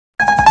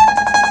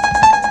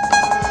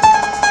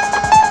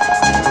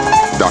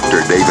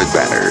David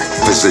Banner,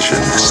 physician,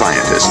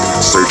 scientist,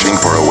 searching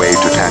for a way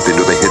to tap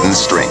into the hidden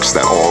strengths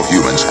that all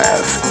humans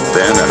have.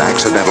 Then an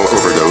accidental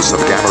overdose of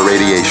gamma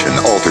radiation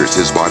alters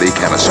his body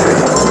chemistry.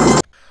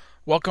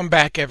 Welcome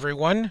back,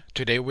 everyone.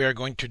 Today we are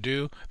going to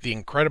do The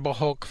Incredible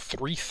Hulk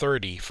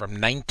 330 from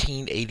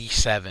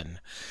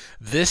 1987.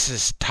 This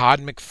is Todd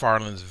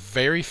McFarlane's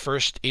very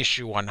first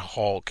issue on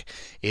Hulk.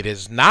 It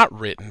is not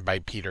written by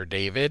Peter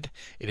David.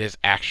 It is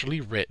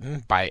actually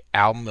written by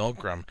Al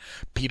Milgrom.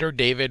 Peter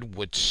David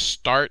would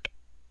start,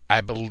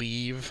 I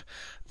believe,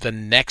 the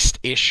next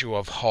issue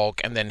of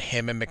Hulk, and then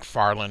him and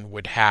McFarlane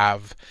would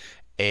have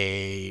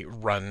a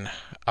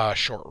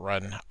short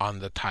run on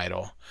the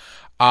title.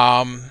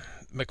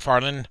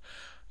 McFarlane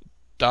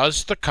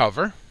does the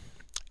cover,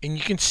 and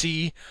you can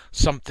see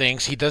some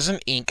things. He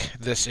doesn't ink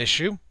this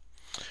issue.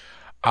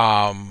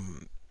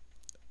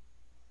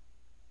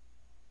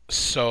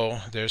 So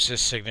there's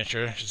his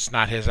signature. It's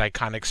not his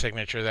iconic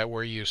signature that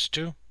we're used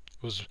to.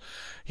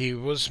 He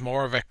was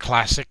more of a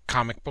classic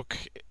comic book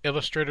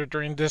illustrator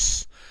during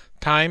this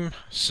time.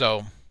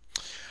 So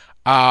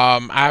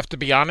I have to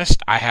be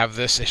honest, I have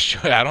this issue.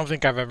 I don't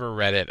think I've ever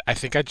read it. I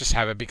think I just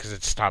have it because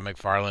it's Todd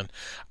McFarlane.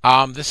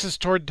 This is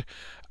toward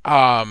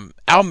Al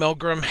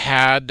Milgrom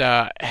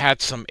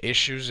had some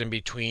issues in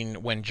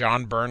between when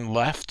John Byrne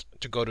left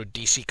to go to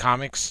DC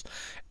Comics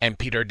and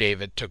Peter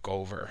David took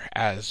over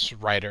as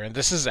writer. And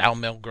this is Al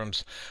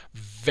Milgrom's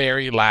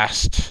very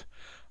last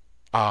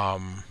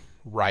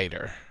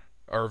writer,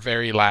 or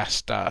very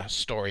last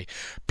story.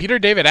 Peter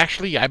David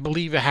actually, I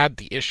believe, had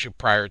the issue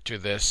prior to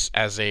this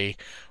as a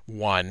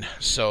one.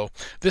 So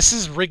this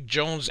is Rick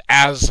Jones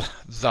as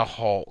the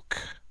Hulk,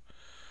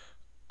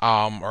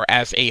 or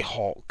as a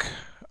Hulk.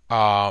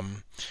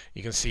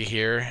 You can see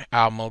here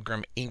Al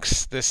Milgrom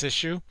inks this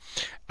issue.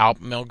 Al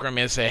Milgrom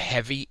is a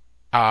heavy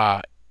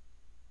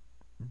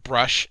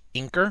brush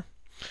inker,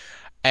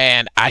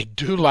 and I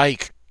do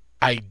love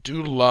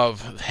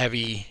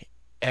heavy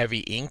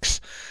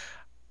inks.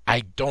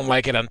 I don't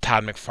like it on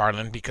Todd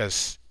McFarlane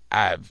because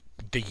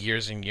the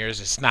years and years,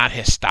 it's not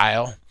his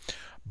style,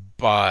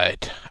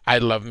 but I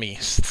love me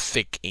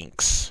thick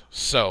inks.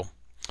 So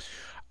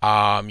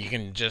you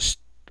can just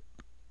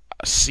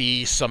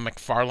see some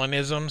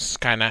McFarlaneisms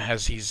kind of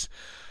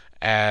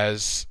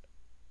as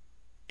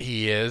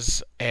he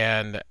is,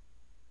 and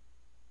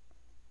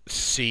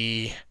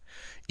see,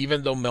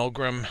 even though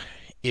Milgrom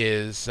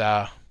is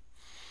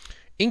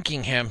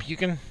inking him, you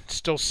can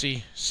still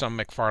see some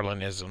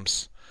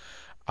McFarlaneisms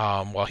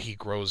while he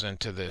grows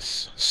into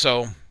this.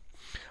 So,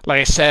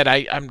 like I said,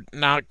 I'm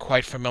not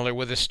quite familiar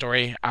with this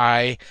story.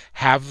 I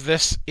have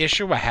this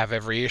issue. I have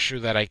every issue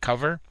that I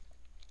cover,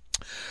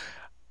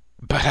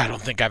 but I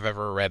don't think I've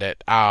ever read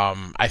it.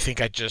 I think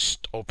I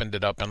just opened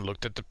it up and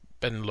looked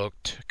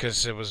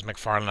because it was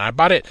McFarlane. I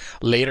bought it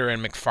later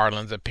in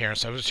McFarlane's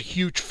appearance. I was a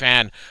huge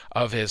fan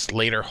of his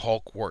later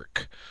Hulk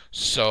work.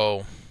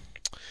 So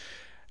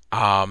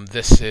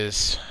this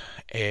is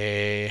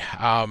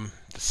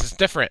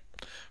different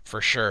for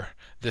sure.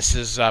 This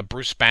is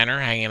Bruce Banner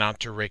hanging on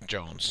to Rick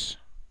Jones.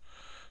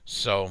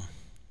 So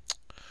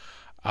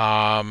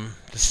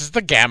this is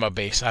the Gamma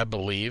base, I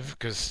believe,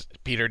 because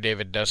Peter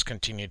David does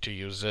continue to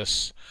use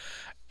this.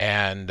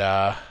 And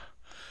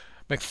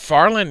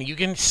McFarlane, you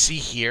can see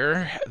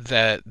here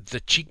that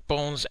the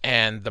cheekbones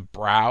and the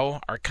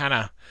brow are kind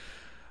of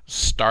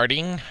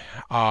starting.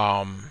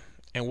 And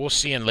we'll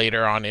see in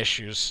later on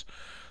issues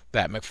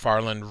that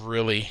McFarlane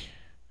really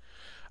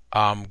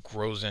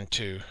grows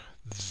into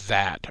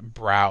that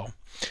brow.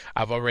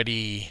 I've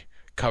already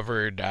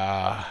covered,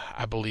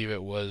 I believe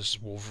it was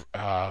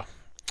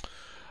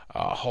Hulk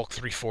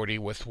 340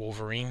 with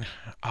Wolverine,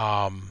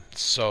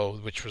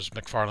 which was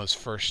McFarlane's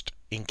first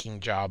inking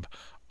job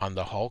on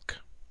the Hulk.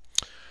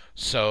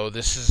 So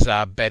this is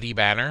Betty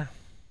Banner,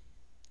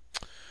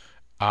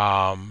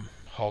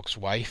 Hulk's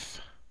wife,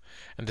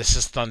 and this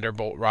is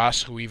Thunderbolt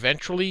Ross, who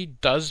eventually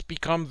does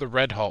become the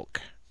Red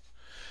Hulk.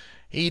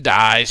 He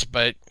dies,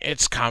 but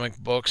it's comic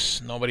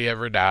books. Nobody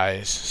ever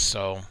dies.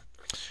 So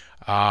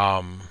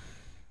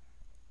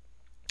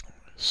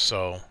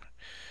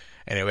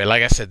anyway,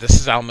 like I said, this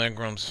is Al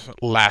Milgrom's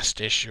last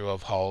issue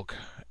of Hulk,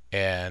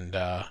 and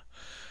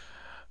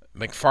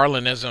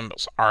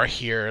McFarlaneisms are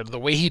here. The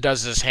way he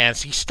does his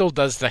hands, he still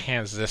does the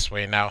hands this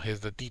way. Now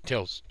the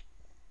details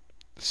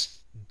is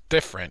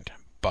different,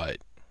 but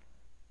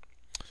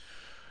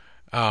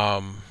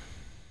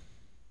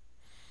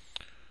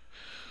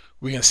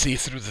we can see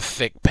through the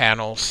thick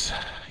panels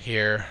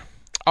here.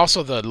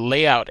 Also, the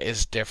layout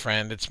is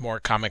different. It's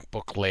more comic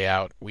book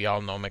layout. We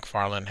all know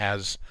McFarlane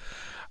has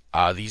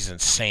these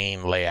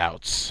insane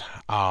layouts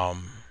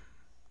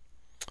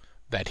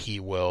that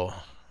he will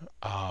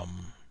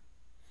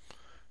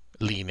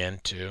lean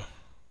into.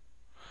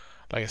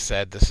 Like I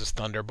said, this is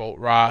Thunderbolt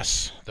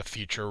Ross, the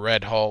future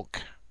Red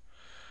Hulk.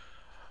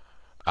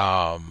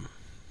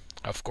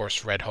 Of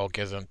course, Red Hulk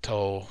isn't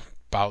until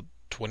about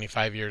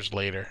 25 years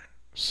later.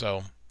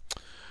 So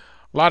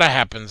a lot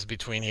happens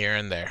between here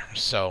and there.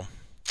 So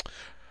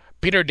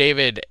Peter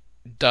David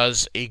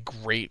does a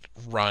great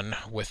run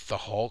with the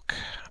Hulk.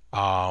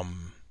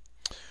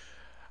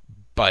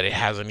 but it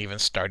hasn't even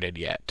started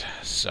yet.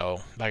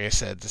 So, like I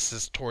said, this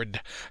is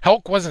toward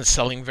Hulk wasn't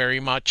selling very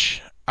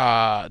much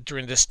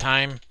during this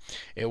time.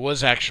 It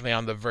was actually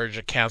on the verge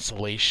of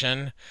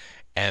cancellation,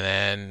 and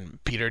then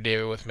Peter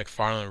David with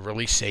McFarlane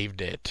really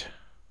saved it.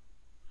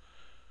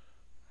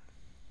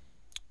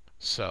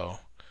 So,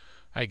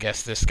 I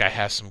guess this guy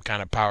has some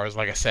kind of powers.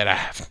 Like I said, I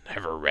have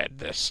never read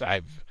this.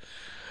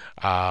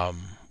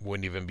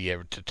 Wouldn't even be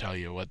able to tell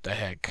you what the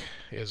heck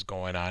is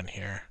going on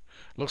here.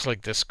 Looks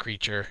like this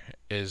creature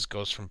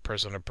goes from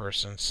person to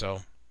person.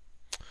 So,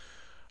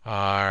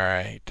 all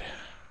right,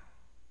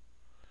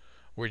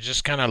 we're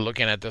just kind of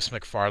looking at this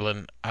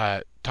McFarlane,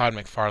 Todd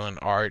McFarlane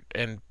art,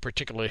 and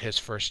particularly his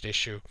first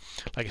issue.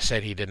 Like I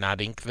said, he did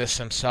not ink this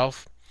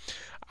himself.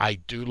 I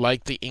do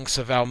like the inks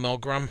of Al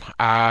Milgrom.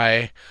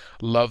 I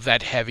love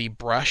that heavy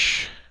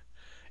brush.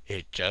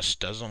 It just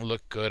doesn't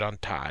look good on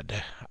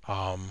Todd.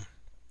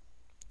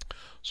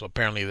 So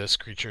apparently this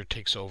creature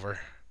takes over.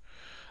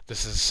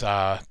 This is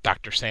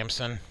Dr.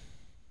 Samson.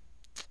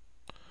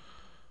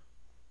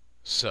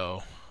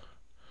 So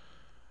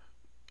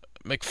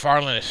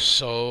McFarlane is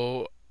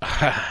so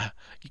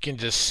you can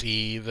just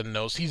see the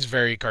nose. He's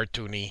very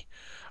cartoony,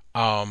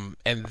 and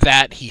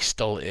that he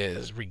still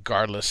is,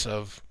 regardless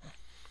of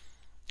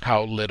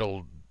how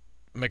little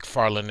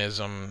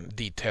McFarlaneism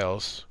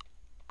details.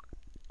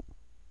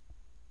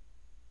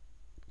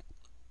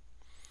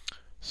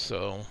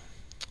 So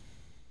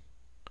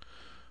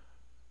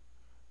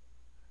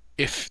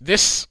if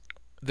this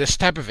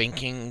type of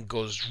inking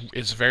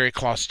is very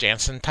Klaus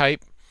Janson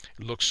type,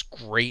 it looks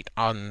great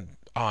on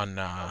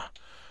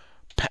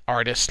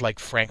artists like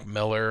Frank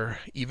Miller,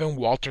 even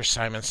Walter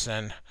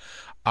Simonson.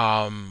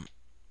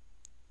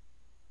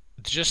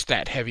 Just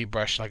that heavy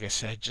brush, like I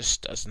said,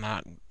 just does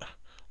not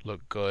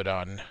look good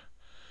on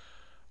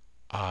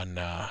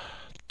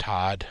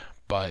Todd.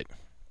 But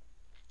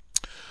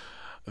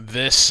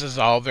this is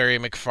all very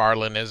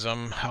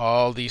McFarlaneism.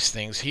 All these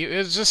things, he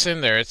is just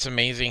in there. It's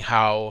amazing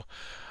how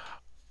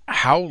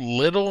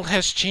little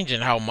has changed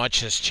and how much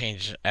has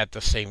changed at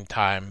the same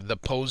time. The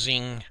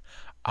posing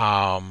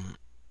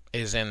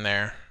is in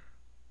there,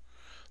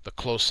 the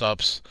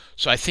close-ups.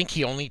 So I think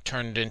he only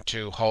turned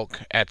into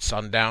Hulk at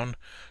sundown,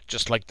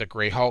 just like the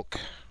Gray Hulk.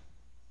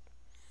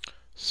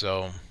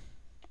 So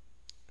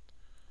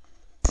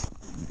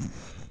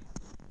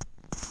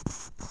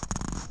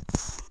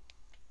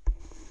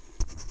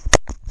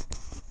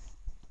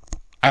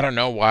I don't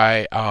know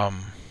why. I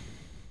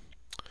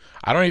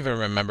don't even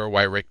remember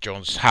how Rick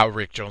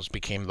Jones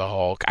became the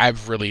Hulk.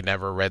 I've really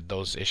never read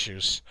those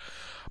issues.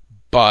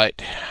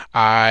 But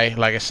like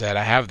I said,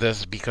 I have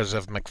this because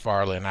of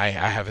McFarlane. I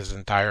have his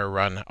entire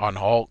run on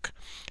Hulk,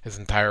 his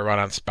entire run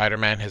on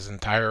Spider-Man, his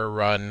entire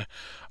run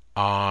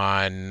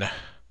on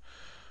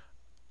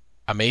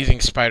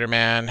Amazing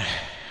Spider-Man,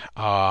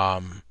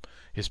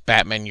 his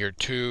Batman Year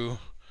 2.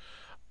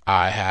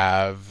 I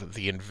have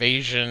the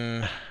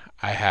Invasion.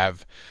 I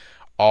have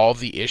all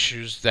the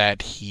issues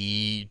that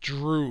he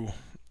drew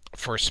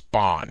for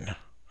Spawn,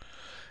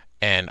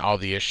 and all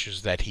the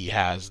issues that he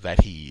has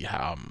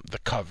the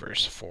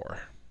covers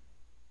for.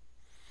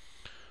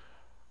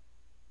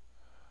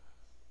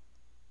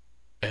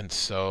 And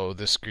so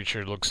this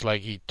creature looks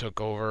like he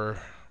took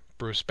over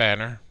Bruce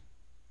Banner.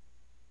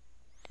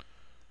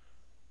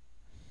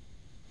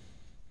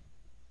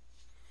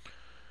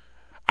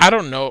 I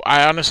don't know.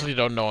 I honestly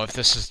don't know if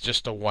this is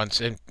just a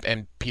once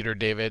and Peter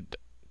David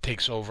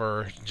takes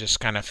over, just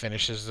kind of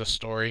finishes the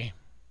story.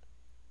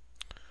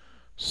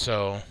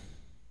 So,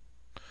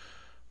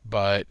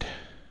 but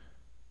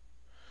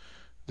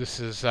this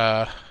is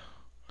I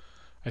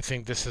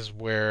think this is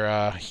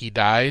where he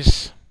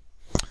dies.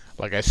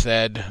 Like I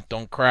said,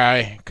 don't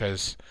cry,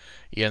 because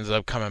he ends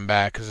up coming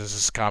back, because this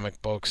is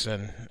comic books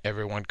and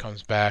everyone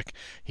comes back.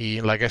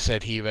 Like I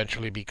said, he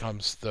eventually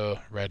becomes the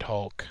Red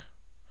Hulk.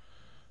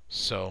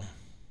 So,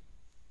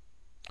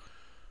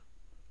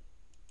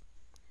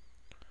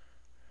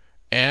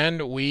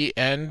 and we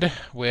end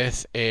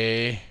with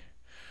a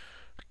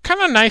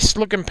kind of nice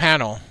looking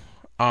panel.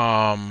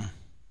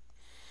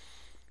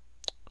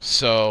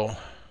 So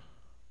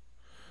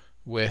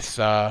with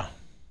you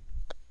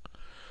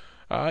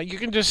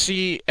can just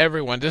see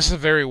everyone. This is a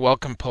very well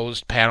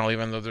composed panel,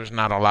 even though there's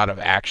not a lot of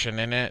action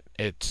in it.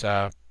 It's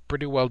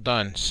pretty well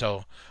done.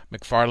 So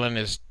McFarlane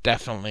is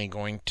definitely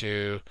going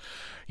to,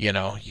 you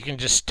can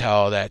just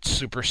tell that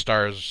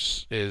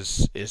Superstars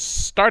is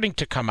starting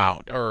to come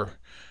out, or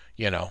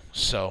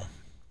so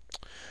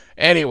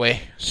anyway,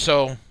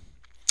 so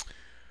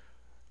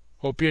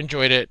hope you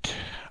enjoyed it.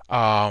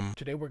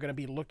 Today we're going to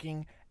be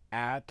looking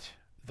at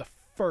the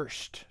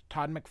first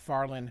Todd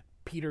McFarlane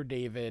Peter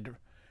David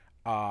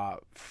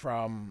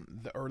from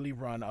the early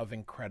run of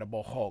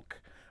Incredible Hulk.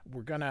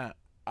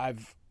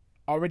 I've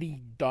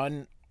already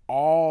done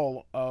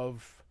all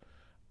of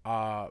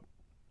I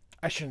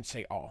shouldn't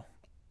say all.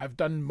 I've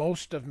done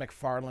most of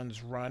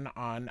McFarlane's run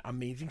on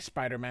Amazing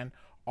Spider-Man,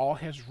 all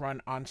his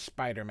run on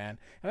Spider-Man,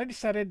 and I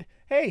decided,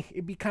 hey,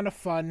 it'd be kind of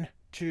fun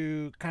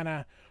to kind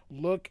of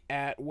look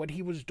at what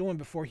he was doing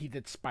before he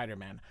did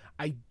Spider-Man.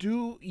 I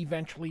do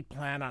eventually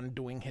plan on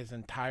doing his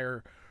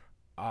entire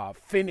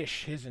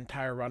finish his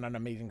entire run on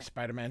Amazing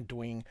Spider-Man,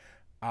 doing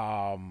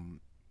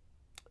um,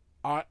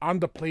 on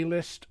the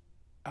playlist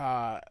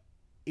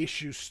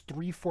issues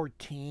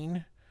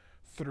 314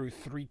 through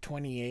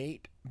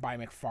 328 by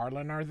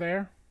McFarlane are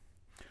there.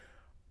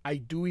 I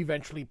do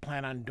eventually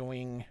plan on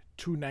doing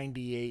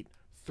 298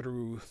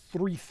 through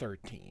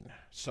 313.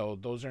 So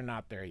those are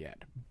not there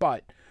yet.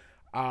 But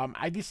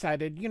I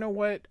decided, you know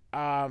what?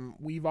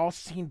 We've all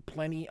seen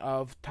plenty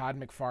of Todd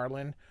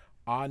McFarlane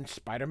on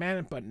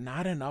Spider-Man, but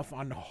not enough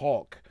on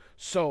Hulk.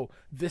 So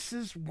this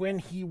is when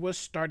he was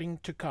starting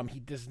to come. He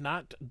does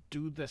not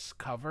do this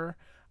cover,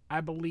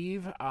 I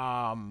believe.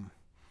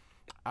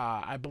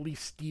 I believe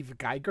Steve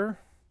Geiger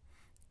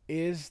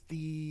is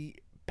the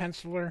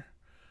penciler,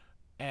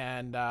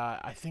 and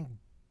I think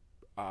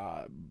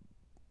uh,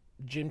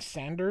 Jim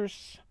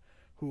Sanders,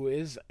 who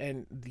is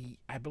and the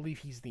I believe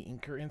he's the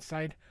inker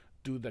inside,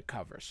 do the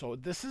cover. So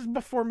this is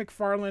before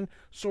McFarlane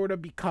sort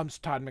of becomes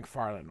Todd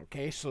McFarlane.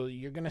 Okay, so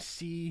you're gonna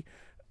see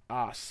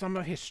some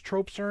of his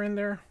tropes are in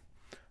there,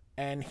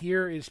 and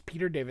here is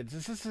Peter Davids.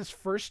 This is his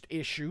first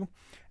issue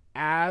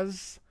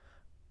as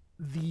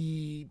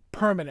the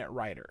permanent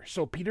writer.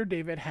 So Peter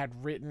David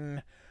had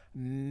written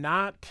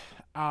not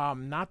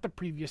the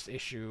previous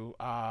issue.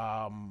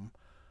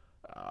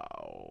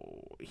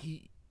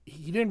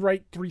 He didn't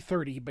write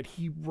 330, but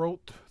he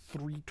wrote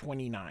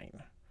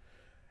 329,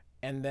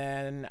 and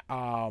then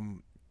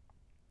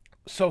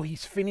so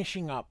he's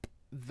finishing up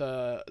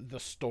the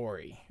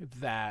story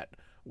that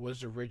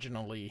was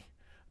originally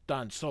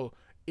done. So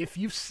if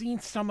you've seen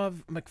some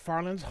of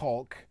McFarlane's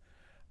Hulk,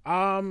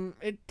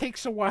 it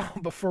takes a while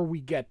before we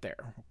get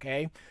there,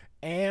 okay?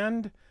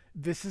 And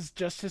this is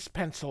just his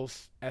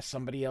pencils as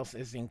somebody else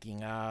is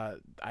inking. I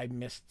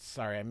missed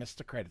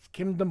the credits.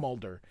 Kim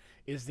DeMulder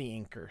is the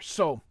inker.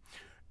 So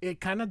it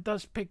kind of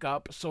does pick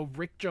up. So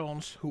Rick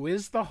Jones, who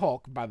is the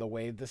Hulk, by the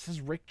way, this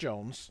is Rick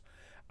Jones.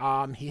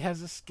 He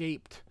has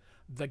escaped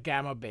the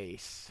Gamma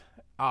base.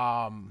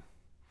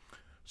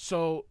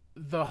 So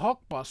the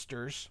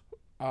Hulkbusters,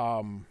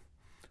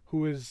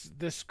 who is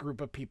this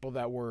group of people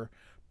that were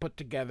put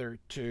together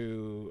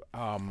to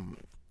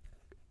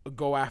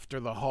go after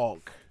the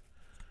Hulk,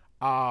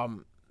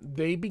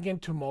 they begin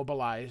to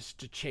mobilize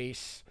to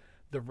chase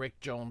the Rick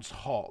Jones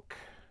Hulk.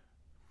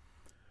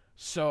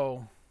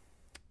 So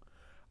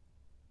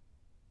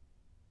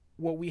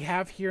what we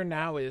have here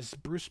now is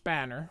Bruce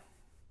Banner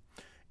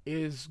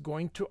is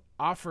going to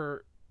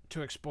offer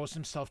to expose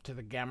himself to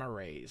the gamma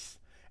rays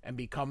and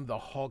become the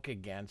Hulk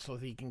again so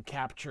that he can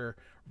capture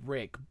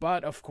Rick.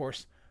 But of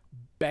course,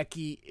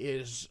 Becky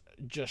is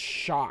just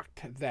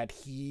shocked that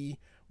he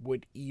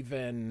would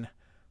even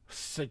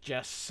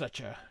suggest such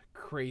a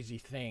crazy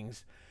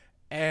things.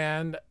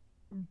 And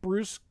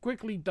Bruce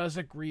quickly does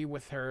agree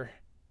with her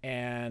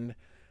and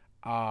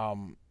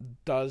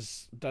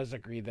does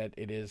agree that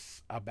it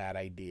is a bad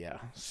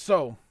idea.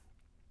 So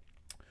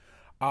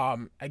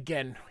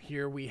again,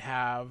 here we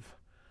have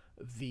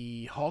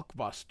the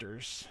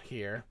Hulkbusters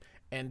here,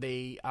 and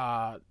they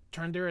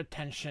turn their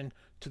attention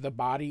to the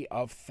body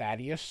of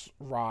Thaddeus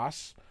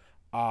Ross.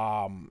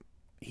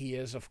 He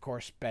is, of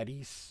course,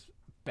 Betty's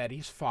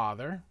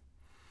father.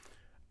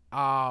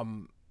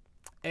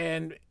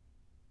 And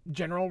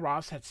General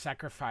Ross had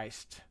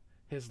sacrificed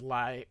his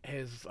life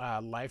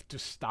to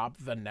stop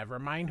the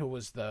Nevermind, who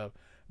was the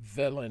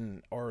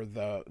villain or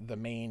the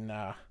main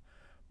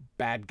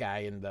bad guy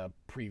in the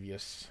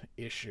previous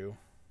issue.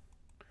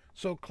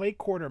 So Clay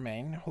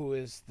Quartermain, who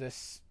is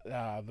this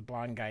the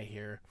blonde guy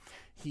here,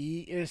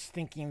 he is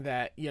thinking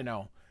that, you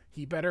know,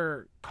 he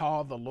better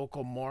call the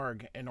local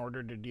morgue in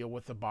order to deal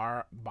with the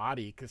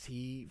body, because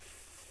he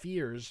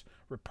fears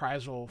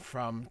reprisal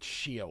from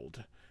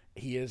S.H.I.E.L.D.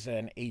 He is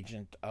an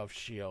agent of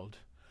S.H.I.E.L.D.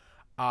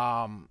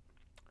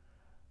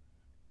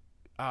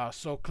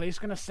 So Clay's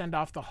going to send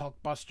off the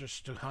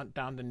Hulkbusters to hunt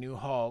down the new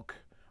Hulk,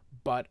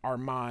 but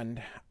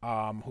Armand,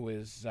 who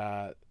is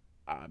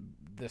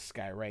this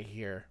guy right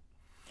here,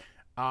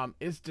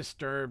 is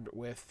disturbed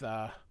with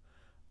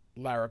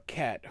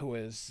Larroquette, who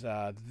is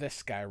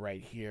this guy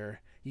right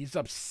here. He's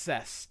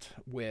obsessed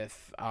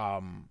with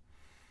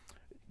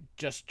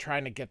just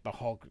trying to get the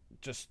Hulk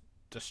just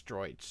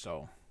destroyed.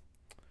 So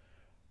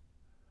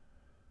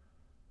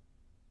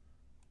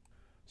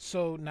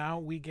now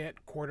we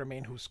get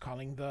Quartermain, who's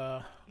calling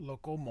the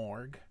local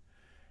morgue,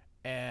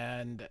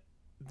 and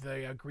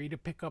they agree to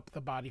pick up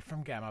the body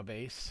from Gamma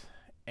Base,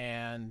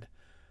 and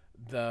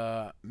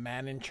the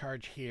man in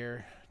charge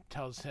here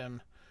tells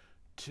him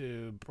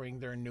to bring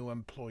their new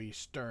employee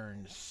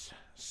Stearns.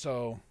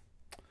 So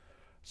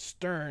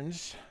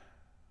Stearns,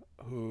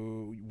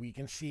 who we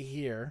can see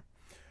here,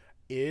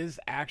 is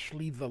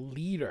actually the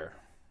leader,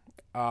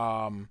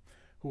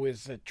 who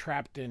is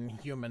trapped in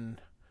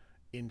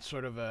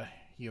sort of a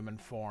human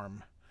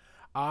form.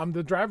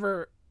 The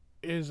driver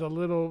is a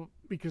little,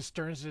 because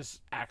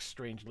Stearns acts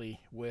strangely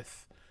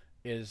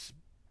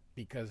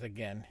because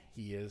again,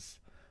 he is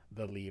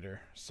the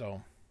leader.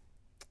 So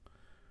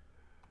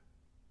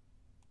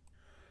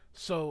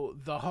So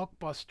the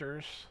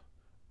Hulkbusters,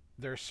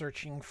 they're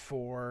searching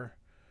for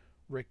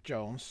Rick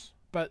Jones,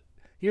 but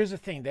here's the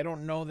thing: they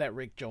don't know that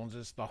Rick Jones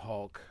is the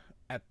Hulk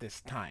at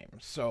this time.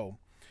 So,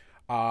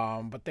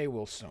 but they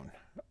will soon.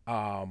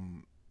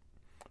 Um,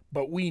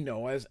 but we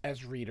know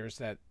as readers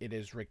that it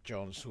is Rick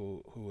Jones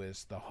who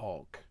is the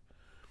Hulk.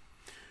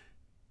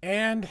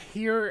 And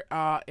here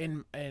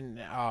in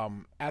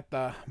at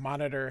the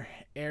monitor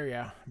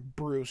area,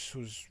 Bruce,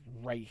 who's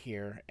right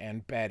here,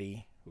 and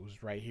Betty,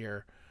 who's right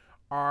here,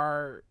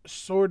 are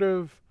sort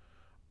of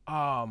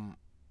um,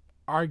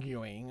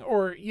 arguing,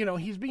 or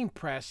he's being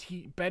pressed.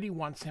 Betty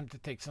wants him to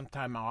take some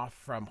time off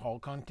from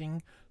Hulk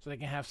hunting so they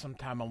can have some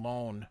time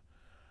alone.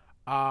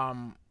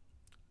 Um,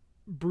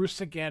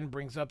 Bruce again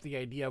brings up the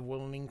idea of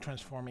Wolverine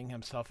transforming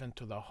himself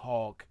into the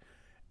Hulk,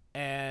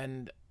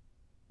 and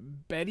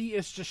Betty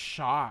is just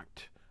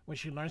shocked when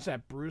she learns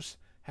that Bruce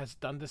has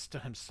done this to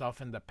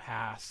himself in the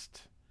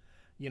past.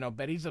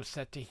 Betty's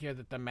upset to hear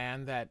that the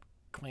man that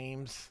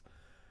claims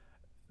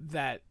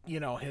that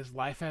his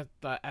life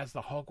as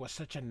the Hulk was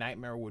such a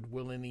nightmare would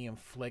willingly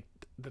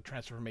inflict the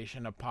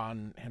transformation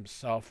upon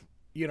himself,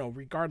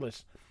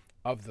 regardless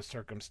of the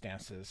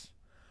circumstances.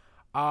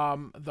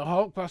 The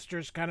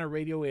Hulkbusters kind of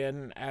radio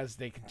in as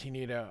they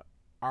continue to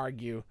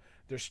argue.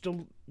 They're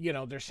still,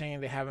 they're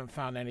saying they haven't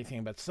found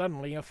anything, but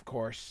suddenly, of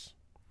course,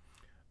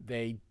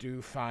 they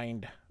do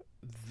find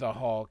the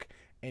Hulk,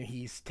 and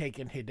he's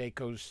taken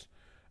Hideko's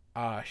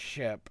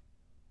ship.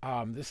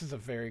 This is a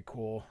very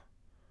cool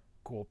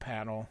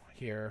panel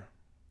here.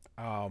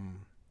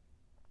 Um,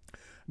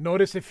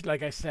 Notice if,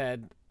 like I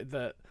said,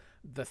 the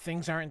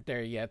things aren't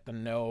there yet. The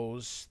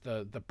nose,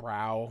 the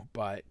brow,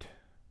 but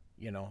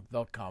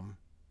they'll come.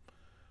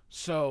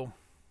 So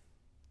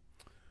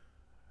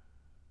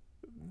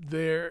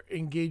they're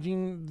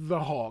engaging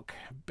the Hulk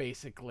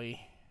basically,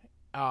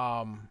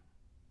 and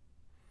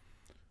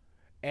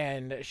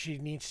she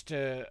needs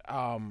to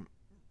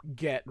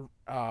get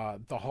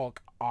the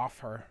Hulk off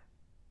her.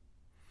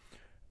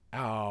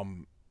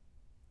 Um,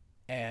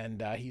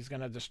 and he's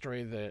gonna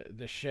destroy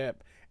the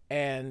ship.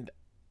 And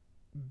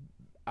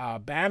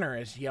Banner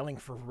is yelling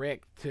for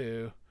Rick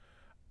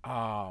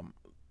um,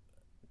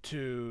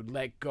 to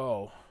let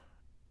go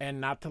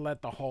and not to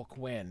let the Hulk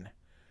win,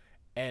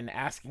 and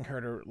asking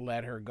her to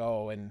let her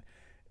go. And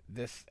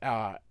this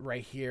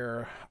right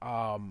here,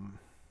 I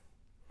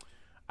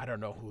don't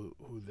know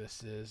who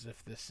this is.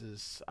 If this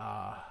is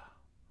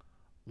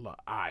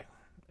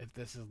if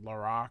this is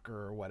Larock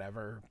or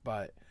whatever,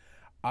 but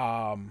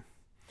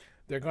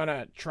they're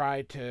gonna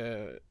try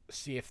to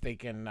see if they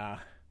can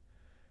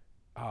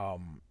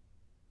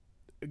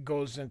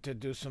goes into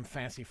do some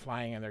fancy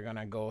flying, and they're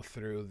gonna go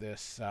through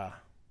this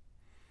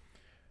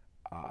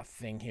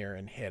thing here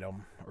and hit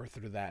them, or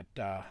through that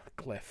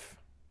cliff.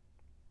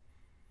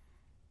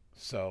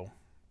 So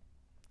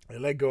they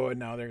let go, and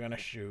now they're gonna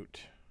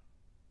shoot.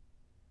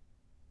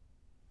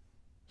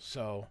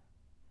 So,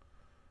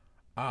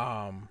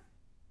 um,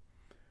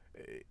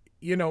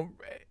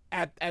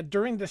 at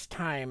during this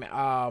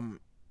time,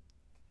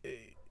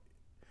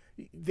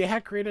 they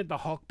had created the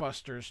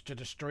Hulkbusters to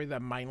destroy the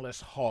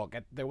mindless Hulk.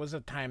 There was a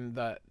time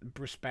that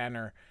Bruce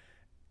Banner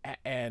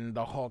and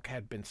the Hulk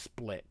had been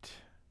split,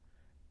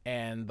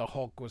 and the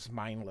Hulk was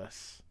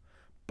mindless.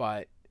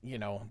 But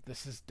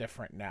this is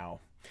different now.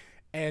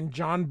 And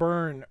John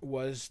Byrne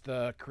was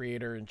the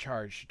creator in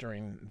charge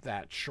during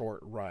that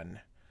short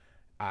run,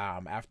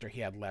 after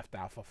he had left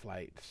Alpha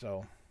Flight.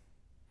 So,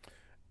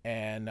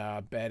 and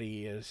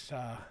Betty is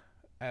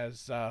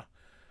as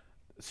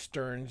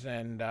Stearns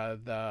and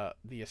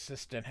the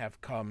assistant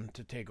have come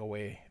to take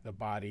away the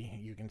body.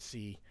 You can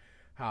see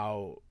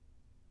how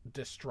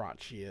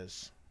distraught she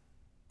is.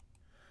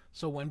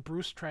 So when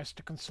Bruce tries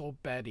to console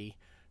Betty,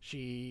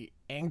 she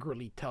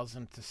angrily tells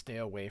him to stay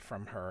away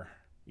from her.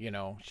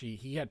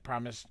 He had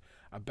promised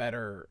a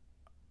better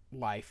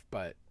life,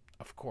 but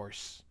of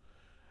course,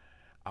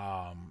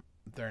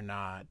 they're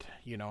not.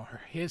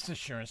 His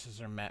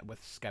assurances are met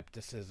with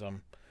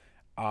skepticism.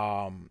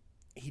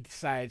 He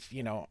decides,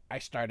 I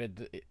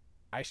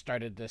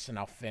started this and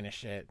I'll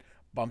finish it.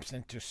 Bumps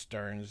into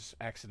Stearns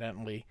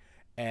accidentally,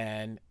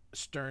 and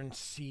Stearns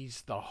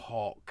sees the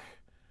Hulk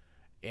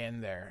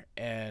in there,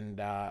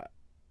 and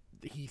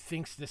he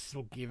thinks this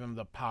will give him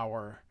the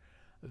power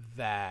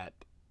that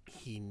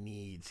he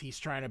needs. He's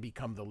trying to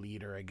become the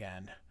leader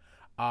again.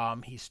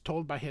 He's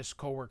told by his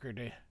coworker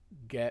to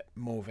get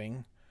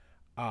moving,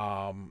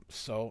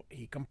 so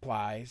he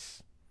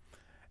complies,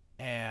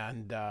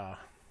 and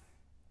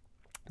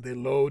they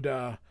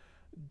load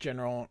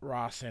General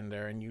Ross in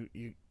there, and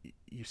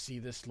you see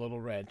this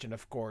little wrench, and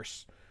of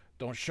course,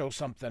 don't show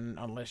something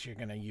unless you're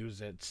gonna use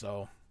it.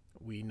 So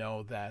we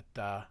know that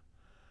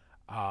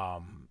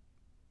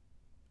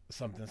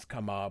something's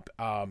come up.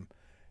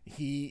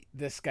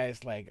 This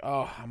guy's like,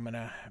 oh, I'm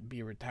gonna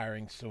be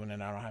retiring soon,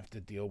 and I don't have to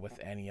deal with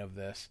any of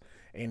this.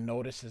 And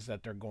notices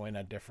that they're going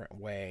a different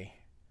way.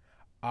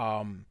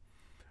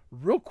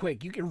 Real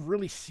quick, you can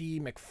really see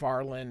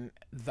McFarlane,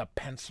 the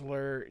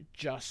penciler,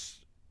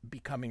 just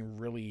becoming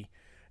really,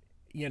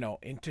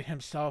 into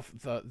himself.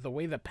 The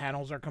way the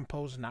panels are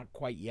composed, not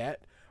quite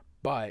yet,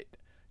 but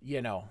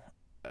you know,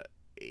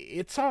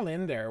 it's all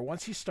in there.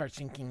 Once he starts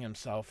inking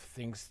himself,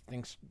 things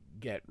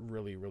get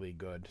really really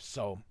good.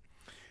 So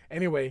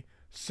anyway,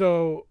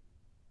 so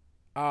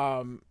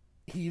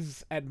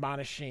he's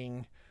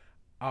admonishing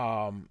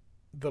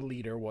the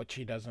leader, what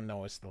she doesn't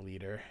know is the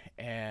leader,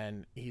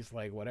 and he's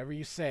like, whatever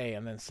you say,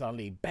 and then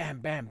suddenly,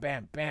 bam, bam,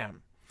 bam,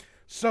 bam.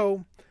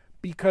 So,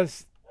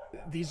 because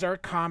these are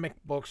comic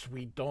books,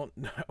 we don't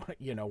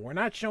know, we're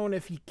not showing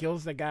if he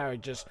kills the guy or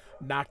just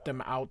knocked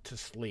him out to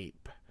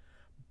sleep,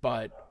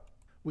 but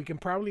we can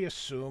probably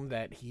assume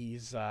that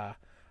he's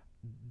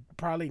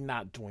probably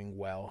not doing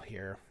well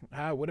here.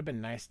 It would have been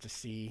nice to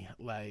see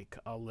like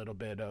a little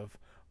bit of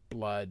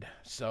blood.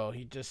 So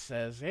he just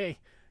says, "Hey,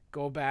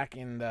 go back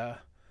in the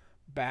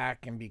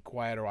back and be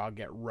quiet, or I'll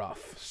get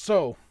rough."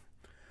 So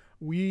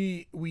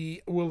we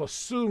will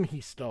assume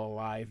he's still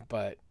alive,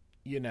 but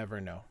you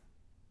never know.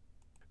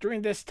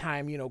 During this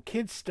time,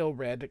 kids still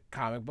read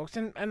comic books,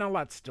 and a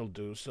lot still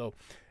do. So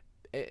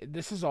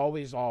this is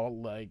always all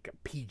like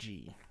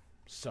PG.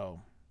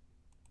 So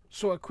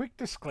a quick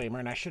disclaimer,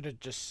 and I should have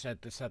just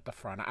said this at the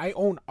front. I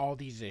own all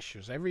these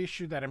issues. Every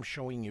issue that I'm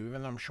showing you,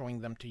 even though I'm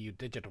showing them to you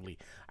digitally,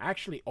 I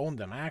actually own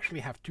them. I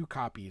actually have 2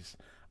 copies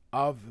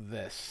of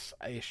this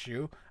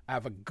issue. I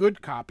have a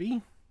good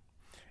copy,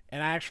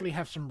 and I actually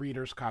have some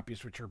readers'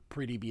 copies, which are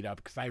pretty beat up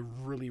because I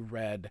really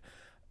read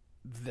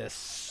this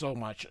so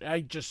much.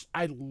 I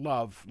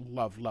love,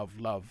 love, love,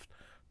 love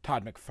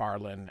Todd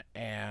McFarlane,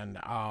 and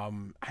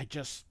I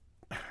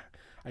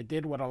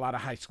did what a lot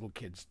of high school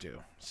kids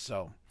do.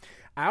 So,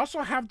 I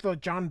also have the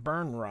John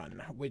Byrne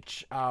run,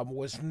 which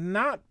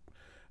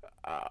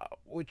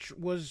which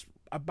was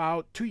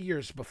about 2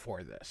 years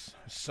before this.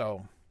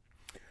 So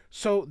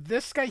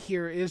this guy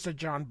here is a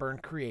John Byrne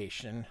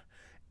creation,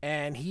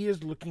 and he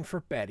is looking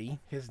for Betty.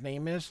 His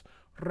name is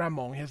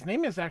Ramon. His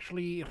name is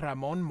actually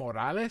Ramon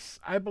Morales,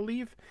 I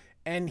believe,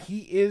 and he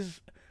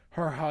is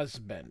her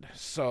husband.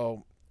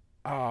 So,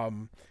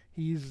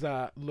 he's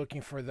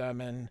looking for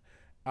them, and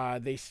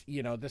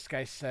this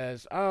guy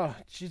says, "Oh,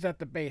 she's at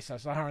the base. I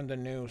saw her on the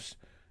news,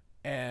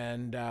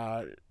 and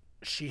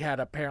she had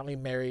apparently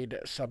married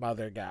some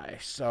other guy."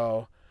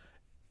 So,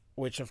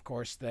 which of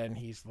course, then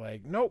he's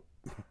like, "Nope,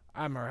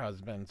 I'm her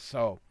husband."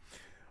 So,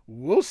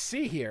 we'll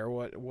see here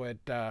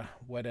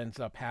what ends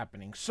up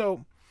happening.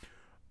 So,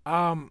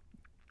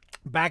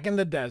 back in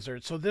the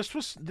desert. So this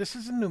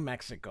is in New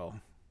Mexico,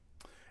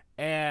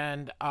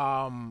 and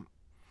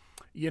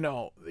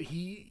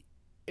he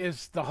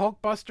is the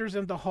Hulkbusters,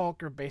 and the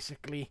Hulk are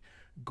basically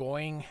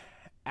going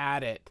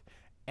at it,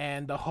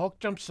 and the Hulk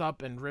jumps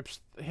up and rips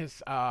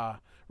his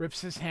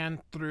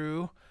hand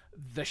through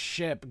the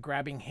ship,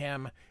 grabbing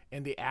him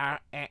in the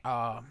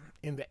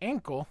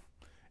ankle,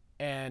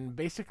 and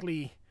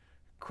basically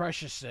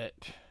crushes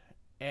it.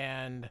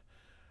 And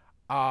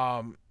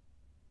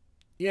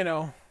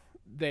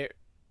they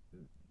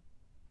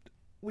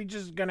we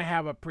just gonna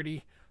have a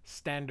pretty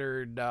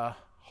standard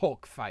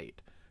Hulk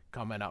fight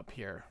coming up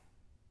here.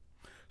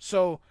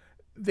 So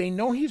they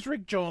know he's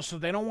Rick Jones, so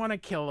they don't want to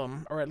kill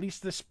him, or at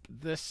least this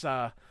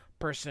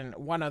person,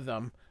 one of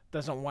them,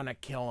 doesn't want to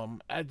kill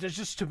him. There's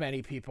just too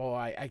many people.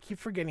 I keep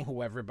forgetting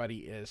who everybody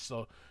is,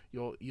 so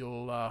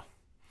you'll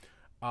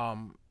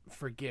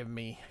forgive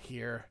me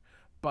here.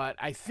 But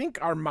I think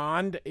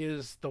Armand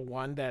is the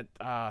one that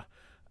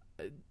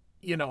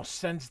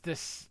sends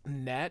this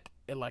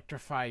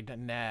electrified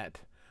net.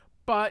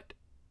 But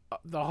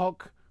the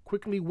Hulk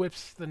quickly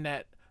whips the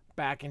net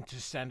back into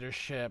Sender's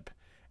ship,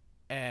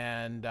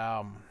 and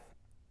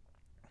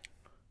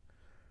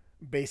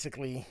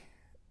basically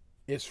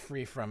is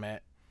free from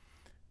it,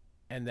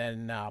 and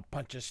then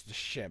punches the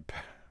ship.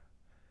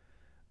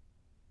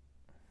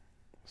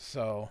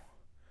 So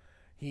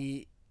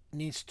he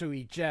needs to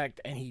eject,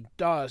 and he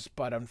does,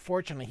 but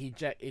unfortunately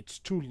it's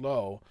too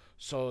low,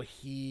 so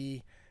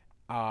he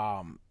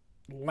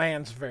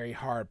lands very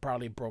hard,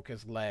 probably broke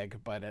his leg,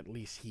 but at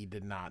least he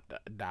did not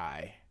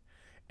die.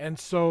 And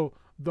so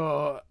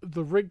the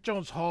Rick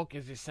Jones Hulk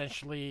is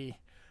essentially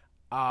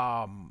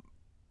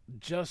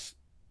just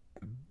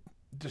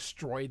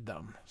destroyed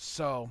them.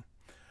 So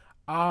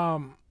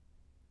the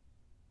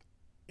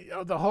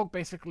Hulk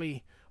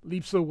basically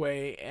leaps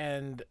away,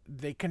 and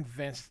they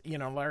convince,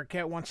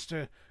 Larroquette wants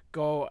to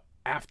go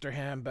after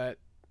him, but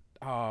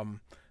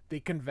they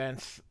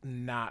convince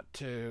not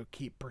to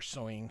keep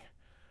pursuing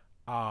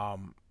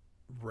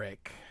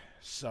Rick.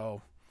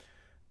 So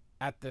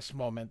at this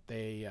moment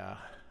they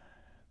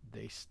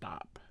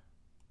stop.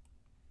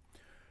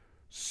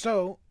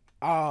 So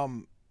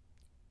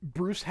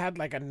Bruce had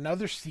like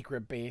another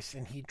secret base,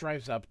 and he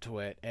drives up to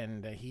it,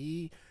 and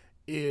he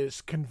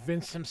is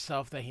convinced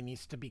himself that he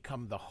needs to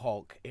become the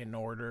Hulk in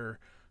order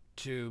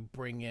to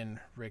bring in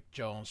Rick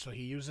Jones. So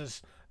he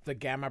uses the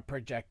gamma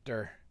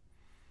projector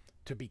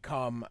to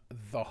become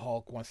the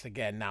Hulk once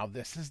again. Now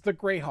this is the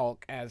Gray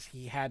Hulk, as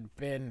he had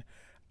been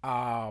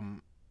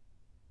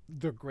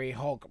the Gray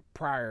Hulk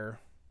prior.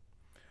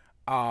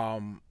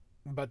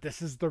 but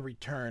this is the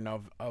return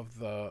of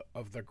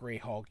the Grey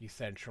Hulk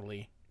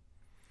essentially,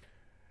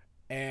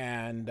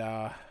 and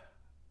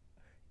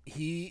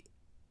he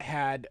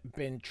had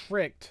been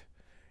tricked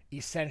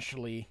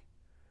essentially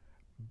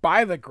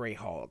by the Grey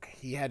Hulk.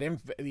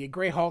 The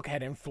Grey Hulk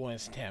had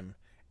influenced him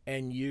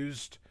and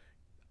used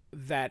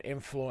that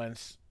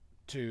influence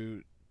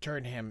to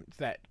turn him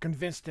that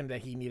convinced him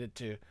that he needed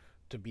to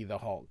be the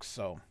Hulk.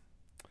 So,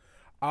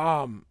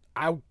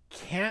 I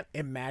can't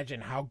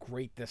imagine how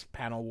great this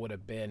panel would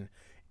have been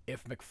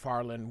if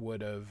McFarlane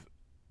would have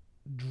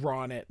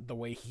drawn it the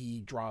way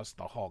he draws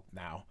the Hulk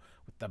now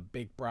with the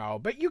big brow.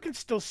 But you can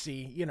still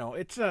see,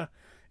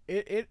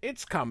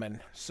 it's coming.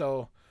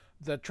 So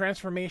the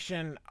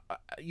transformation,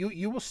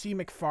 you will see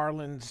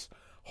McFarlane's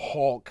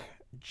Hulk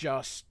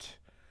just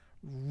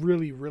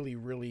really, really,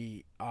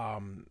 really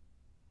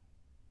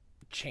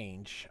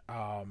change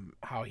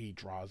how he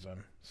draws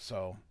him.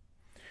 So,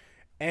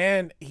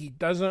 and he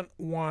doesn't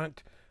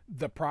want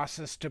the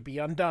process to be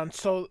undone.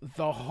 So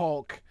the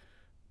Hulk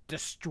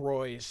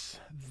destroys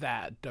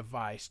that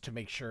device to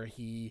make sure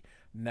he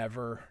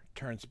never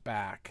turns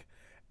back.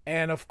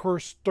 And of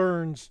course,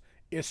 Stearns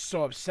is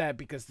so upset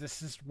because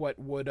this is what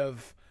would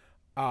have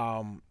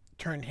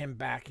turned him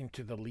back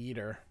into the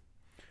leader.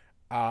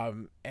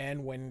 And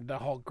when the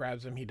Hulk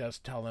grabs him, he does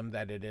tell him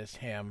that it is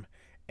him.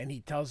 And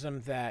he tells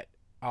him that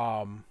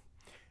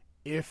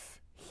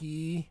if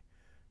he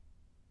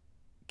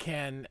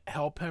can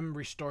help him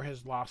restore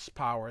his lost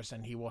powers,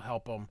 and he will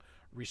help him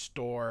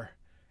restore,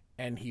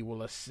 and he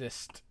will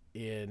assist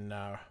in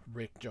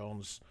Rick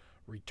Jones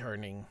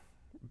returning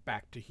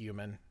back to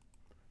human.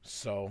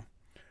 So,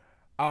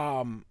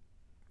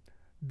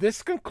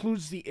 this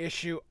concludes the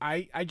issue.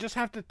 I just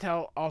have to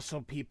tell also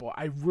people,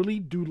 I really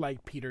do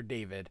like Peter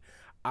David.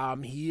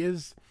 He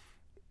is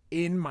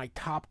in my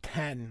top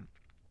 10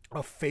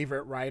 of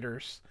favorite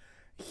writers.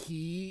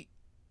 He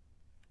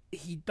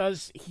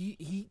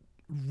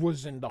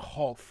was in the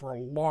Hulk for a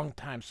long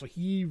time, so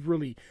he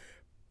really.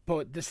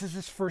 But this is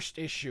his first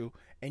issue,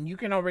 and you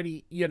can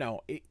already,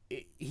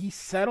 he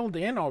settled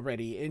in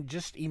already, and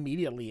just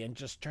immediately, and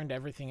just turned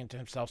everything into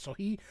himself. So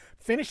he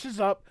finishes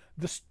up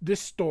this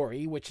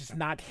story, which is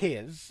not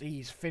his.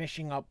 He's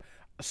finishing up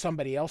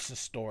somebody else's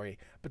story,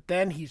 but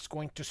then he's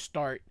going to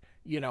start,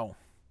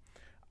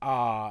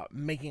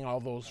 making all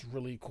those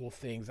really cool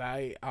things.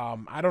 I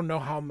don't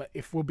know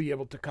if we'll be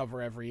able to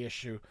cover every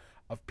issue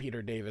of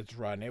Peter David's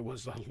run. It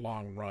was a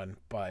long run,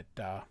 but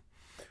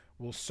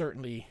we'll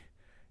certainly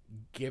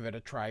give it a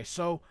try.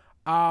 So,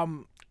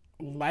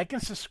 like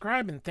and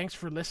subscribe, and thanks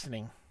for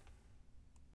listening.